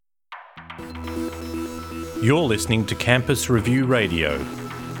You're listening to Campus Review Radio.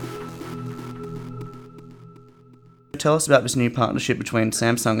 Tell us about this new partnership between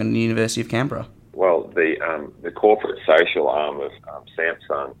Samsung and the University of Canberra. Well, the corporate social arm of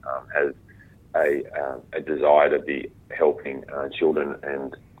Samsung has a desire to be helping children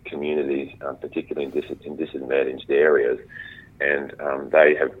and communities, particularly in disadvantaged areas, and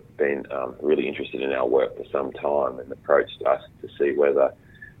they have been really interested in our work for some time and approached us to see whether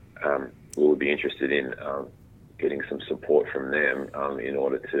we would be interested in getting some support from them in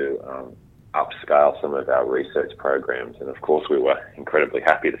order to upscale some of our research programs. And of course we were incredibly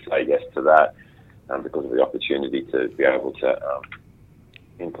happy to say yes to that because of the opportunity to be able to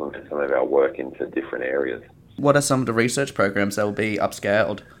implement some of our work into different areas. What are some of the research programs that will be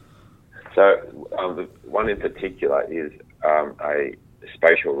upscaled? So the one in particular is a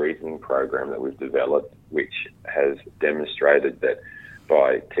spatial reasoning program that we've developed, which has demonstrated that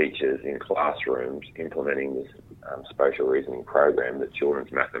by teachers in classrooms implementing this spatial reasoning program, that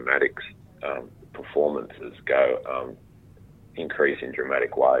children's mathematics performances increase in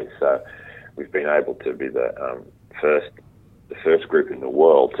dramatic ways. So we've been able to be the first group in the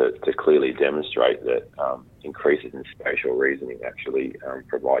world to clearly demonstrate that increases in spatial reasoning actually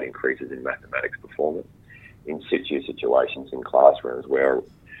provide increases in mathematics performance in situ situations in classrooms where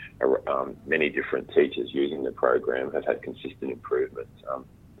many different teachers using the program have had consistent improvements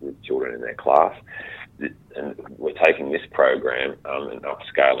with children in their class. And we're taking this program and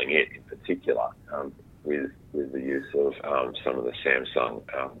upscaling it in particular with the use of some of the Samsung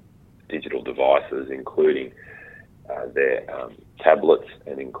digital devices, including their tablets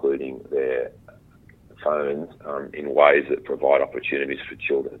and including their phones, in ways that provide opportunities for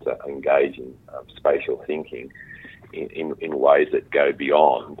children to engage in spatial thinking in ways that go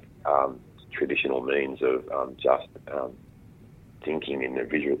beyond traditional means of just thinking in a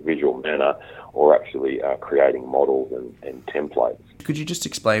visual manner, or actually creating models and templates. Could you just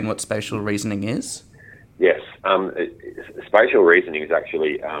explain what spatial reasoning is? Yes. Spatial reasoning is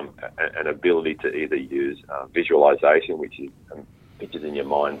actually an ability to either use visualization, which is pictures in your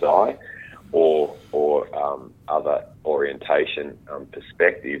mind's eye, or other orientation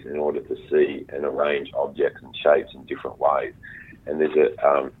perspectives in order to see and arrange objects and shapes in different ways. And there's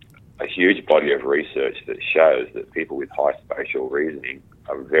a huge body of research that shows that people with high spatial reasoning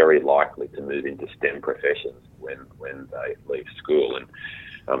are very likely to move into STEM professions when they leave school.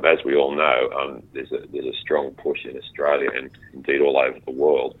 And as we all know, there's a strong push in Australia and indeed all over the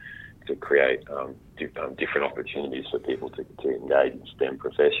world to create different opportunities for people to engage in STEM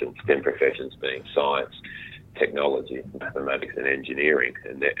professions. STEM professions being science, technology, mathematics, and engineering,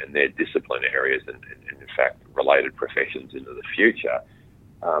 and their discipline areas, and in fact related professions into the future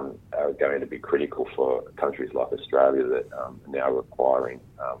are going to be critical for countries like Australia that are now requiring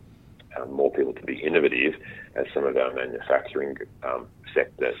more people to be innovative as some of our manufacturing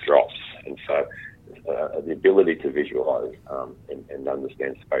sector drops. And so the ability to visualise and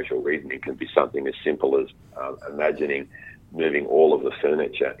understand spatial reasoning can be something as simple as imagining moving all of the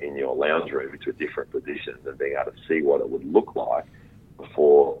furniture in your lounge room into different positions and being able to see what it would look like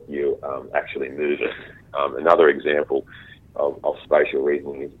before you actually move it. Another example of spatial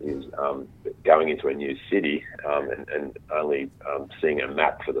reasoning is going into a new city and only seeing a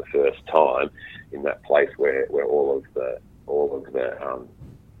map for the first time in that place where all of the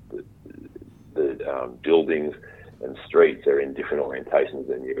buildings and streets are in different orientations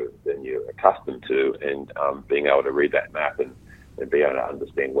than you're accustomed to, and being able to read that map and be able to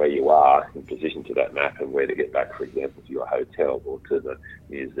understand where you are in position to that map and where to get back, for example, to your hotel or to the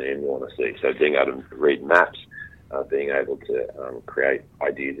museum you want to see. So being able to read maps, being able to create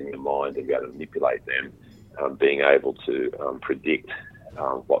ideas in your mind and be able to manipulate them, being able to predict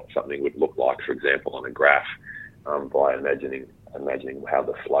what something would look like, for example, on a graph, by imagining how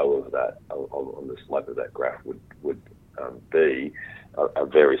the flow of that on the slope of that graph would be a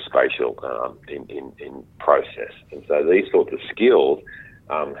very spatial in process. And so these sorts of skills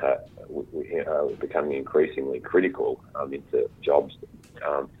are becoming increasingly critical into jobs,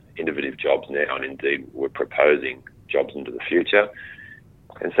 innovative jobs now, and indeed we're proposing jobs into the future.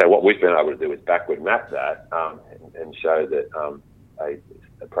 And so what we've been able to do is backward map that and show that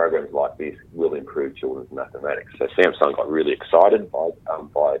programs like this will improve children's mathematics. So Samsung got really excited by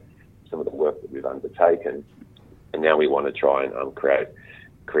some of the work that we've undertaken, and now we want to try and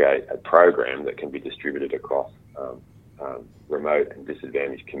create a program that can be distributed across remote and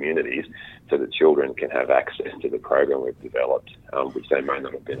disadvantaged communities so that children can have access to the program we've developed, which they may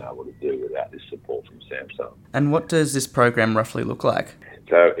not have been able to do without this support from Samsung. And what does this program roughly look like?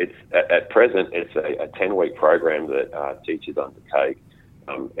 So it's at present, it's a 10-week program that teachers undertake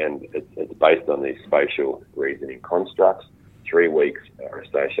and it's based on these spatial reasoning constructs. 3 weeks are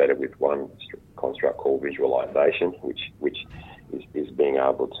associated with one construct called visualization, which is being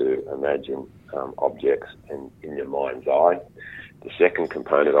able to imagine objects in your mind's eye. The second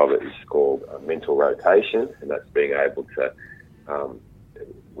component of it is called mental rotation, and that's being able to,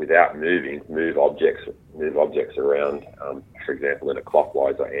 without moving, move objects around, for example, in a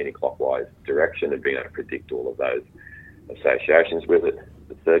clockwise or anti-clockwise direction, and being able to predict all of those associations with it.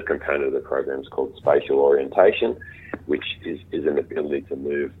 The third component of the program is called spatial orientation, which is an ability to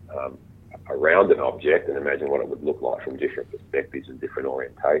move around an object and imagine what it would look like from different perspectives and different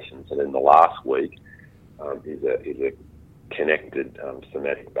orientations. And then the last week is a connected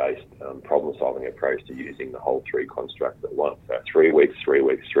semantic-based problem-solving approach to using the whole three constructs at once. So 3 weeks, 3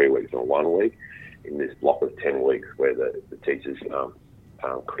 weeks, 3 weeks, or 1 week in this block of 10 weeks where the teachers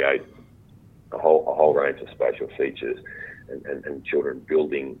create a whole range of spatial features and children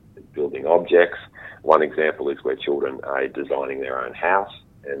building objects. One example is where children are designing their own house,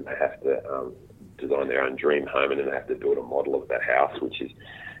 and they have to design their own dream home, and then they have to build a model of that house, which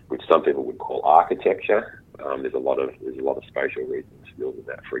some people would call architecture. There's a lot of spatial reasons to build in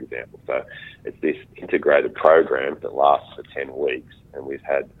that, for example. So it's this integrated program that lasts for 10 weeks, and we've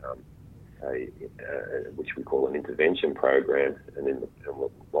had which we call an intervention program, and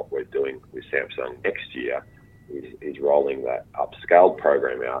what we're doing with Samsung next year is rolling that upscaled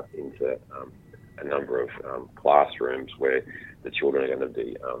program out into a number of classrooms where the children are going to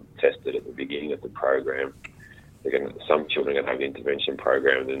be tested at the beginning of the program. Some children are going to have the intervention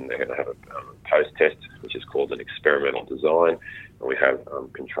program, and then they're going to have a post-test, which is called an experimental design, and we have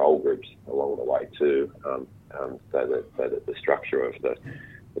control groups along the way too, so that the structure of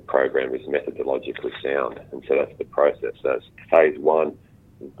the program is methodologically sound. And so that's the process. So phase one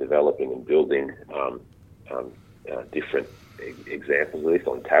is developing and building different examples of this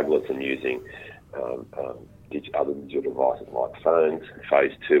on tablets and using other digital devices like phones.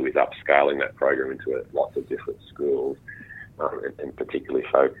 Phase two is upscaling that program into lots of different schools, and particularly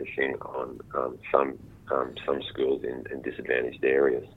focusing on some schools in disadvantaged areas.